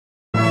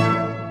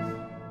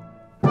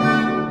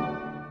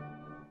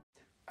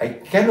I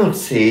cannot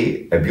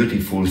say a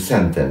beautiful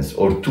sentence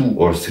or two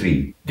or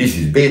three. This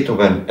is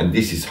Beethoven and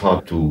this is how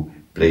to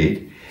play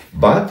it.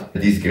 But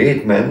this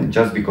great man,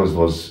 just because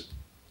was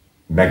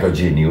mega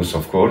genius,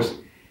 of course,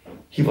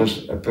 he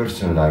was a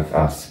person like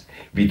us,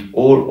 with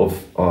all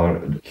of our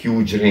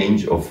huge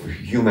range of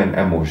human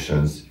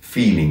emotions,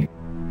 feeling.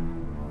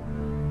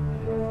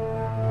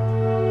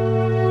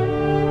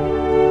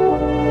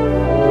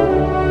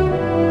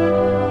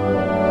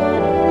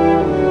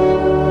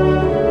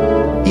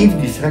 If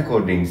this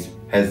recordings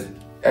has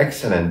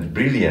excellent,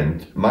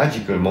 brilliant,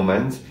 magical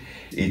moments,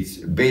 it's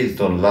based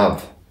on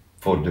love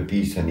for the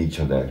piece and each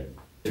other.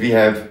 We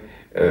have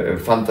a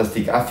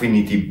fantastic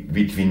affinity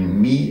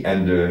between me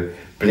and the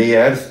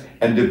players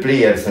and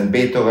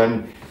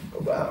Beethoven.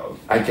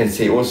 I can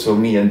say also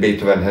me and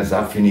Beethoven has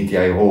affinity,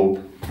 I hope.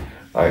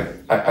 I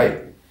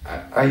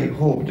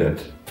hope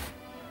that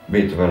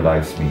Beethoven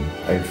likes me.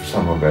 I have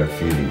some bad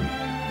feeling,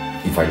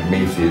 if I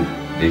may say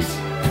this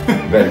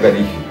very,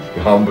 very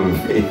humble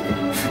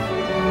way.